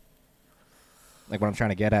Whirlpool? Like what I'm trying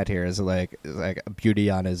to get at here is like a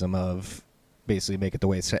beautyonism of basically make it the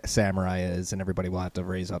way Samurai is, and everybody will have to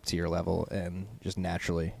raise up to your level and just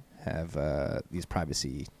naturally have these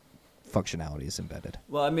privacy functionalities embedded.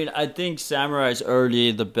 Well, I mean, I think Samurai's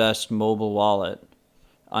already the best mobile wallet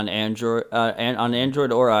on Android, and on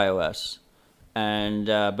Android or iOS, and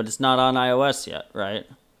but it's not on iOS yet, right?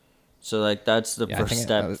 So like that's the Yeah, I first think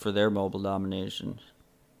step for their mobile domination.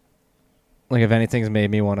 Like if anything's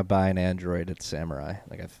made me want to buy an Android, it's Samurai.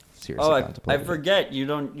 Like I've seriously Oh, I contemplated it. forget you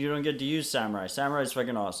don't get to use Samurai. Samurai's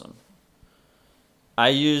fucking awesome. I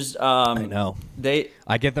used I know.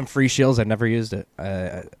 I get them free shields. I never used it.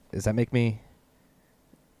 Does that make me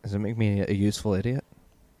a useful idiot?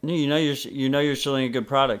 No, you know you're shilling a good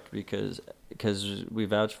product because we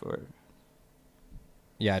vouch for it.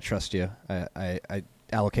 Yeah, I trust you. I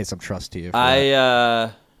allocate some trust to you.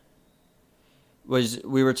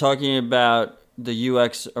 We were talking about the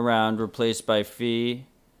UX around replaced by fee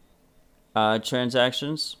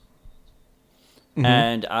transactions. Mhm.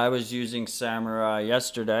 And I was using Samurai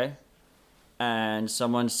yesterday, and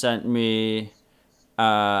someone sent me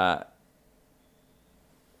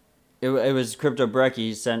it was Crypto Brecky.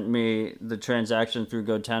 He sent me the transaction through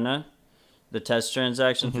Gotenna, the test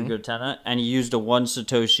transaction through Gotenna, and he used a 1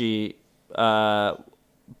 Satoshi per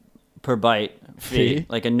byte fee,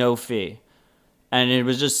 like a no fee. And it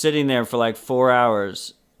was just sitting there for like 4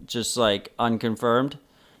 hours, just like unconfirmed.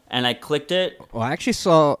 And I clicked it. Well, I actually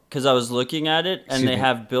saw because I was looking at it, and they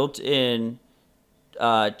have built-in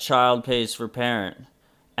child pays for parent,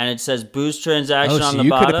 and it says boost transaction on the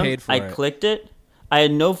bottom. I clicked it. I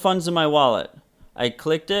had no funds in my wallet. I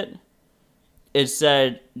clicked it. It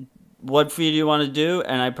said, "What fee do you want to do?"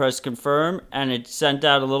 And I pressed confirm, and it sent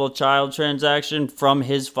out a little child transaction from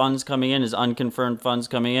his funds coming in, his unconfirmed funds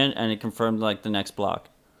coming in, and it confirmed like the next block.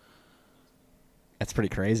 That's pretty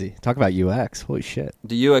crazy. Talk about UX. Holy shit.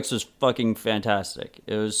 The UX was fucking fantastic.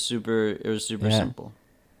 It was super simple.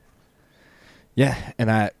 Yeah,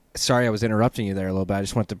 and sorry I was interrupting you there a little bit. I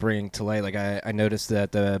just wanted to bring to light, like I noticed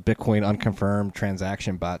that the Bitcoin unconfirmed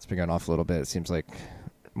transaction bot's been going off a little bit. It seems like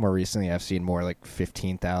more recently I've seen more like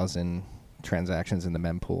 15,000 transactions in the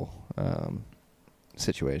mempool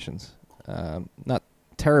situations. Not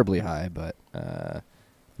terribly high, but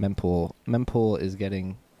mempool is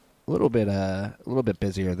getting a little bit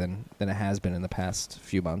busier than it has been in the past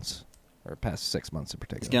few months, or past 6 months in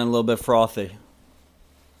particular. It's getting a little bit frothy.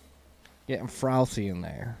 Getting frothy in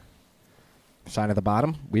there. Sign of the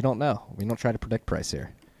bottom? We don't know. We don't try to predict price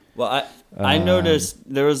here. Well, I noticed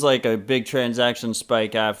there was like a big transaction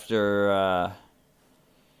spike after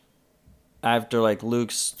like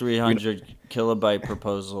Luke's 300 kilobyte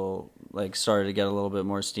proposal like started to get a little bit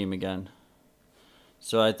more steam again.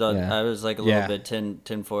 So I thought I was like a little bit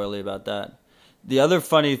tinfoily about that. The other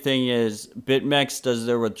funny thing is BitMEX does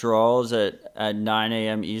their withdrawals at 9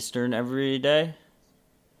 a.m. Eastern every day.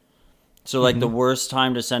 So like the worst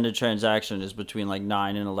time to send a transaction is between like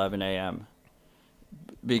 9 and 11 a.m.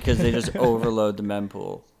 because they just overload the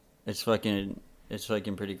mempool. It's fucking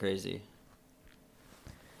pretty crazy.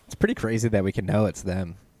 It's pretty crazy that we can know it's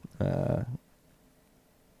them.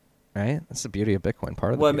 Right? That's the beauty of Bitcoin.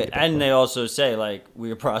 Part of the beauty of Bitcoin. And they also say like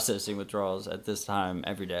we are processing withdrawals at this time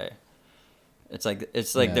every day. It's like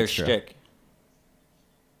their shtick.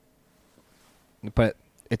 But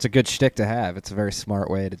it's a good shtick to have. It's a very smart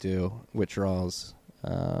way to do withdrawals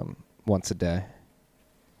once a day.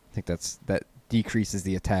 I think that decreases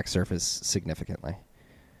the attack surface significantly.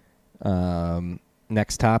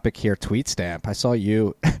 Next topic here, TweetStamp. I saw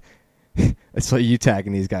you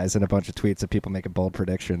tagging these guys in a bunch of tweets of people making bold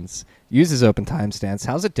predictions. Uses open timestamps.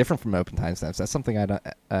 How's it different from open timestamps? That's something I don't...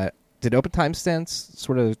 did open timestamps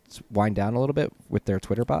sort of wind down a little bit with their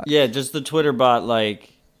Twitter bot? Yeah, just the Twitter bot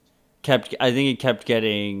like... I think it kept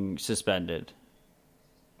getting suspended.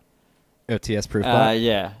 OTS proof bot?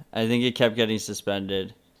 Yeah, I think it kept getting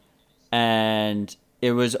suspended. And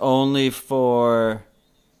it was only for...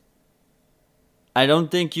 I don't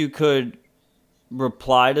think you could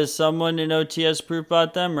reply to someone in OTS proof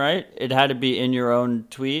bot them, right? It had to be in your own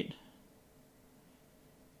tweet.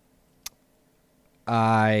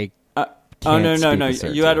 No.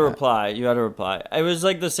 You had to reply. It was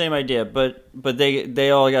like the same idea, but they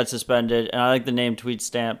all got suspended, and I like the name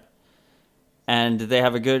TweetStamp, and they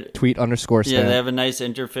have a good tweet_stamp. Yeah, they have a nice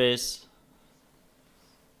interface,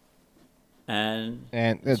 and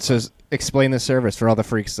it says explain the service for all the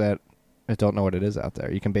freaks that don't know what it is out there.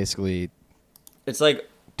 You can basically it's like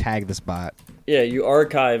tag this bot. Yeah, you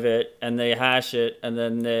archive it, and they hash it, and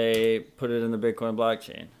then they put it in the Bitcoin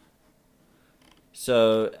blockchain.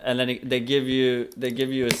 So, and then they give you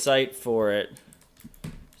a site for it.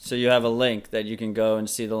 So you have a link that you can go and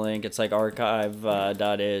see the link. It's like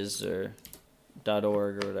archive.is or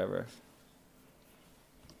 .org or whatever.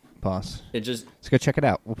 boss. It just Let's go check it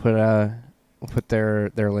out. We'll put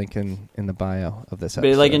their link in the bio of this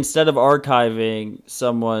episode. But like instead of archiving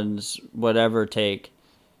someone's whatever take,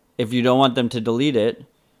 if you don't want them to delete it,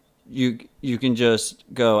 you can just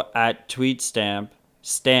go at tweet stamp,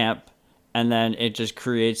 and then it just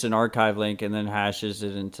creates an archive link and then hashes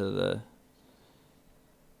it into the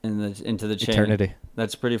chain. Eternity.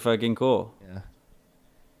 That's pretty fucking cool.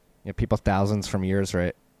 Yeah, people thousands from years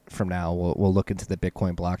right from now will look into the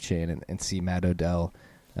Bitcoin blockchain and see Matt Odell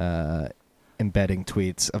embedding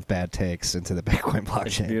tweets of bad takes into the Bitcoin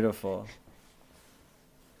blockchain. It's beautiful.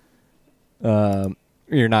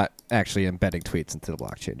 You're not actually embedding tweets into the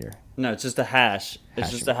blockchain. No, it's just a hash.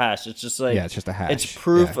 It's just a hash. It's just like it's just a hash. It's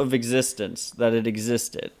proof of existence that it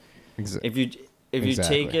existed. If you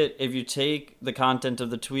take the content of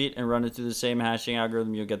the tweet and run it through the same hashing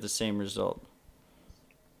algorithm, you'll get the same result.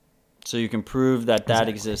 So you can prove that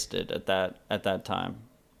existed at that time.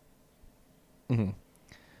 Mm-hmm.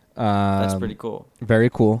 That's pretty cool. Very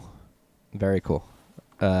cool. Very cool.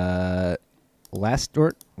 Nope.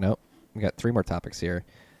 We got 3 more topics here.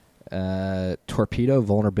 Torpedo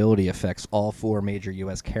vulnerability affects all 4 major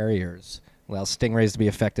U.S. carriers. Allows stingrays to be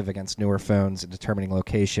effective against newer phones in determining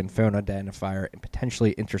location, phone identifier, and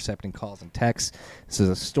potentially intercepting calls and texts. This is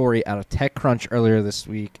a story out of TechCrunch earlier this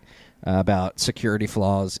week about security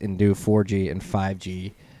flaws in new 4G and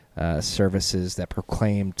 5G services that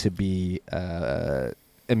proclaim to be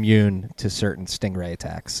immune to certain stingray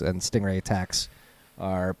attacks. And stingray attacks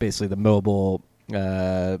are basically the mobile...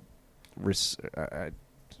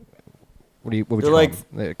 what would you call them?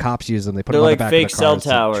 The cops use them. They put them on the back of the cars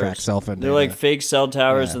to track cell phone data. They're like fake cell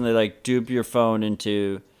towers, and they like dupe your phone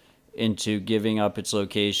into giving up its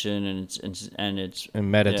location and its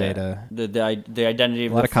metadata. Yeah, the identity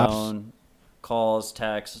of the phone, calls,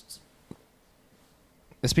 texts.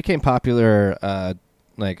 This became popular, or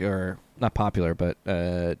not popular, but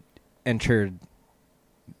entered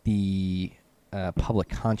the public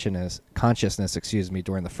consciousness,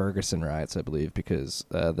 during the Ferguson riots, I believe, because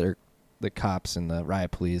the cops and the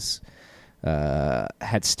riot police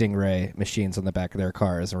had stingray machines on the back of their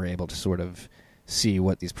cars and were able to sort of see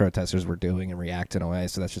what these protesters were doing and react in a way.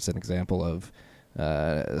 So that's just an example of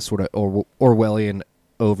sort of Orwellian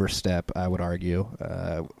overstep, I would argue,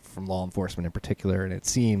 from law enforcement in particular. And it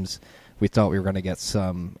seems we thought we were going to get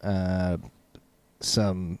some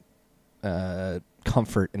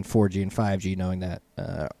comfort in 4G and 5G, knowing that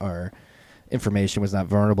our information was not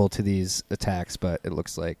vulnerable to these attacks, but it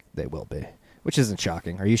looks like they will be, which isn't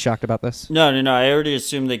shocking. Are you shocked about this? No. I already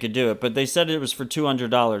assumed they could do it, but they said it was for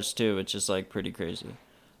 $200 too, which is like pretty crazy.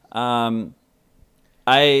 You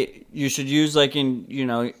should use like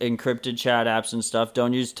encrypted chat apps and stuff.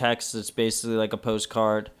 Don't use text. It's basically like a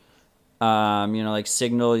postcard. Like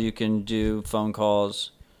Signal, you can do phone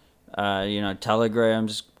calls.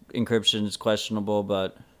 Telegram's encryption is questionable,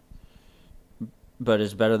 but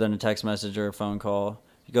it's better than a text message or a phone call.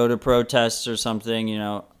 You go to protests or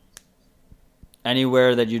something,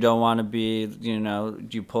 anywhere that you don't want to be,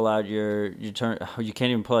 you pull out you can't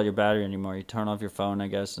even pull out your battery anymore. You turn off your phone, I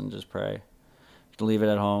guess, and just pray. Leave it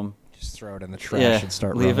at home. Just throw it in the trash and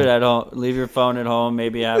start leave running. It at home. Leave your phone at home.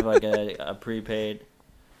 Maybe have like a prepaid.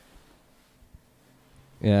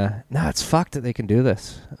 Yeah. No, it's fucked that they can do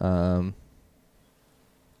this. I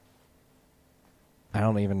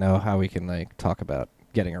don't even know how we can like talk about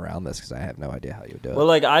getting around this because I have no idea how you would do it. Well,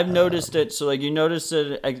 like I've noticed it. So like you notice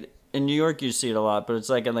it in New York, you see it a lot, but it's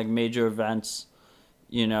like in like major events,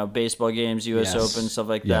 baseball games, U.S. Open, stuff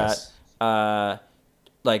like that.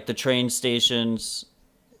 Like the train stations,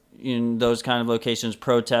 in those kind of locations,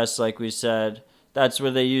 protests, like we said, that's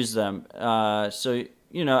where they use them. So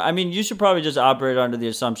you should probably just operate under the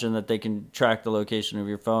assumption that they can track the location of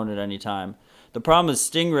your phone at any time. The problem with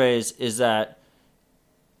stingrays is that,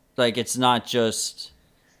 like, it's not just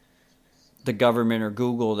the government or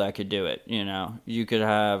Google that could do it. You could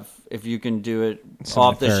have, if you can do it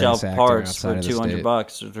off the shelf parts for $200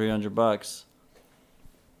 or $300.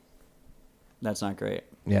 That's not great.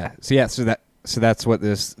 Yeah. So that's what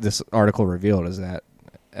this article revealed, is that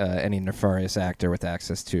any nefarious actor with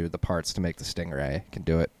access to the parts to make the stingray can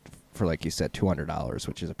do it for, like you said, $200,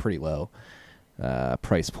 which is a pretty low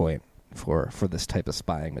price point for this type of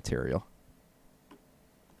spying material.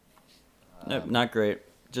 Nope, not great.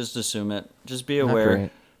 Just assume it. Just be aware.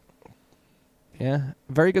 Yeah.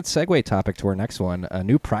 Very good segue topic to our next one. A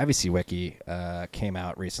new privacy wiki came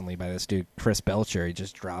out recently by this dude, Chris Belcher. He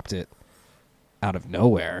just dropped it out of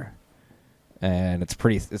nowhere. And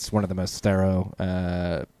it's one of the most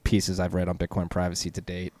thorough pieces I've read on Bitcoin privacy to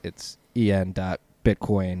date. It's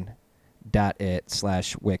en.bitcoin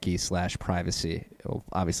 .it/wiki/privacy. We'll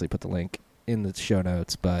obviously put the link in the show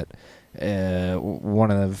notes, but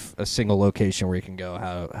one of a single location where you can go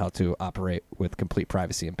how to operate with complete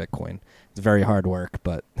privacy in Bitcoin. It's very hard work,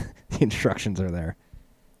 but the instructions are there.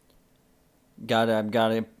 I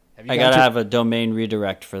gotta have a domain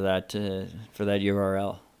redirect for that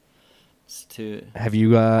URL. Have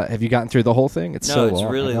you gotten through the whole thing? It's so long. It's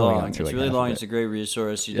really long. It's really long. It's a great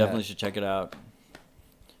resource. You definitely should check it out.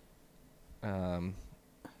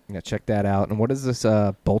 Check that out. And what is this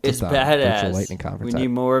Boltathon It's badass. Virtual Lightning Conference? We need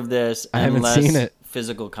more of this. I haven't seen it.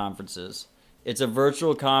 Physical conferences. It's a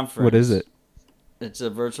virtual conference. What is it? It's a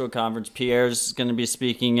virtual conference. Pierre's going to be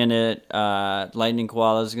speaking in it. Lightning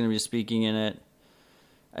Koala is going to be speaking in it.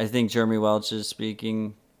 I think Jeremy Welch is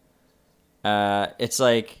speaking. It's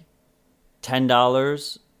like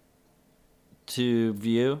 $10 to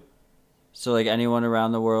view. So like anyone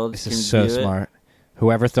around the world this can is so view smart.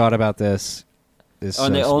 Whoever thought about this is so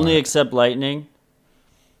and they smart. only accept Lightning.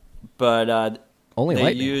 But only they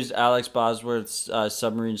Lightning. use Alex Bosworth's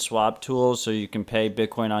submarine swap tool, so you can pay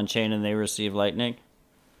Bitcoin on chain and they receive Lightning.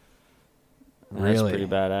 And Really? That's pretty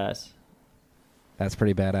badass. That's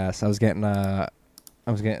pretty badass. I was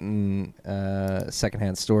getting a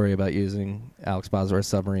secondhand story about using Alex Bosworth's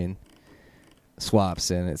submarine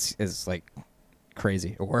swaps, and it's like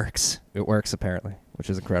crazy. It works. It works apparently, which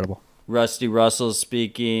is incredible. Rusty Russell's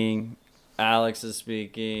speaking. Alex is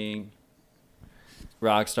speaking.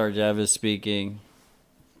 Rockstar Jeff is speaking.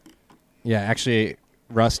 Yeah, actually,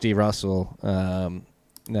 Rusty Russell, now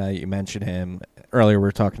that you mentioned him, earlier we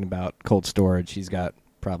were talking about cold storage. He's got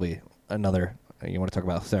probably another, you want to talk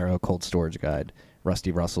about thorough cold storage guide,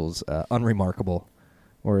 Rusty Russell's Unremarkable,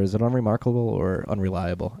 or is it Unremarkable or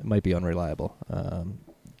Unreliable? It might be Unreliable,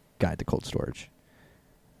 Guide to Cold Storage.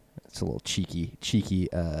 It's a little cheeky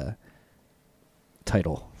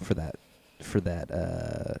title for that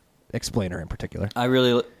explainer in particular. I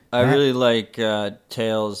really like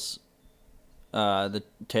Tails, the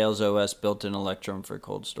Tails OS built-in Electrum for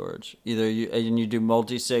cold storage. Either you do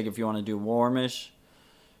multi-sig if you want to do warmish,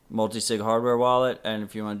 multi-sig hardware wallet, and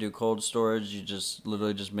if you want to do cold storage, you just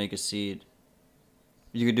literally just make a seed.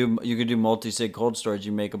 You could do multi-sig cold storage.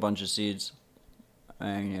 You make a bunch of seeds,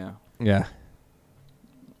 and Yeah,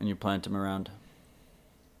 and you plant them around.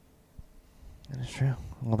 that is true.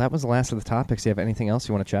 Well, that was the last of the topics. Do you have anything else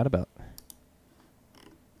you want to chat about?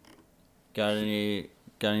 Got any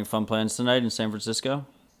fun plans tonight in San Francisco?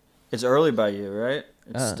 It's early by you, right?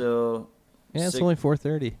 It's still. Yeah, it's only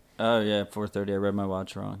 4:30. Oh yeah, 4:30. I read my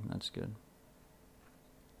watch wrong. That's good.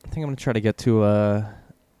 I think I'm gonna try to get to a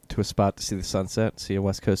spot to see the sunset, see a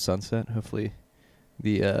West Coast sunset. Hopefully,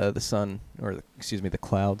 the sun the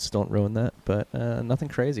clouds don't ruin that. But nothing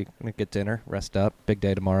crazy. I'm gonna get dinner, rest up. Big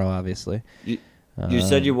day tomorrow, obviously. You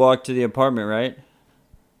said you walked to the apartment, right?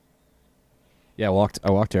 Yeah, I walked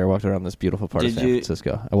there. I walked around this beautiful part of San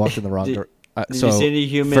Francisco. I walked in the wrong direction. Did you see any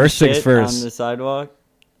human first shit things first, on the sidewalk?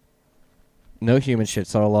 No human shit.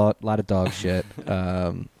 Saw a lot of dog shit.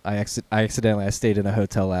 I stayed in a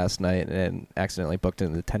hotel last night and accidentally booked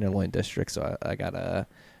in the Tenderloin district, so I got a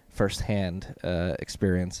first-hand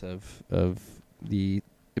experience of the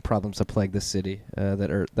problems that plague this city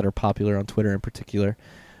that are popular on Twitter in particular.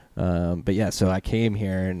 But yeah, so I came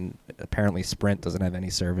here and apparently Sprint doesn't have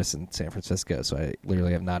any service in San Francisco, so I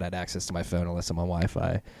literally have not had access to my phone unless I'm on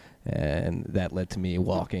Wi-Fi, and that led to me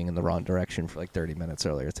walking in the wrong direction for like 30 minutes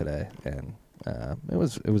earlier today, and it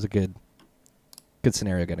was a good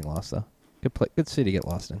scenario getting lost though. Good city to get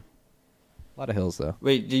lost in. A lot of hills though.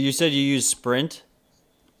 Wait, you said you use Sprint?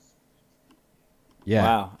 Yeah.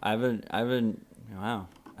 Wow, I didn't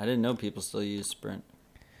know people still use Sprint.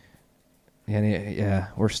 Yeah,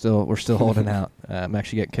 we're still holding out. I'm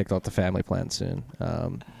actually getting kicked off the family plan soon.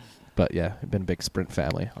 But yeah, we've been a big Sprint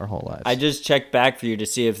family our whole lives. I just checked back for you to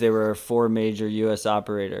see if they were a 4 major U.S.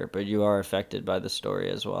 operator, but you are affected by the story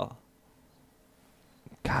as well.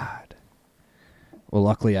 God. Well,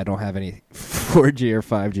 luckily I don't have any 4G or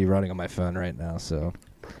 5G running on my phone right now, so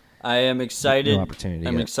I am excited. No opportunity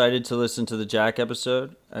I'm yet. excited to listen to the Jack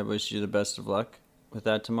episode. I wish you the best of luck with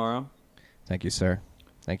that tomorrow. Thank you, sir.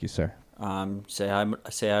 Thank you, sir. Say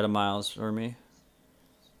hi to Miles for me,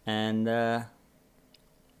 and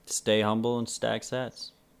stay humble and stack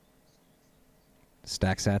sats.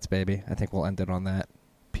 Stack sats, baby. I think we'll end it on that.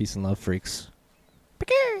 Peace and love, freaks.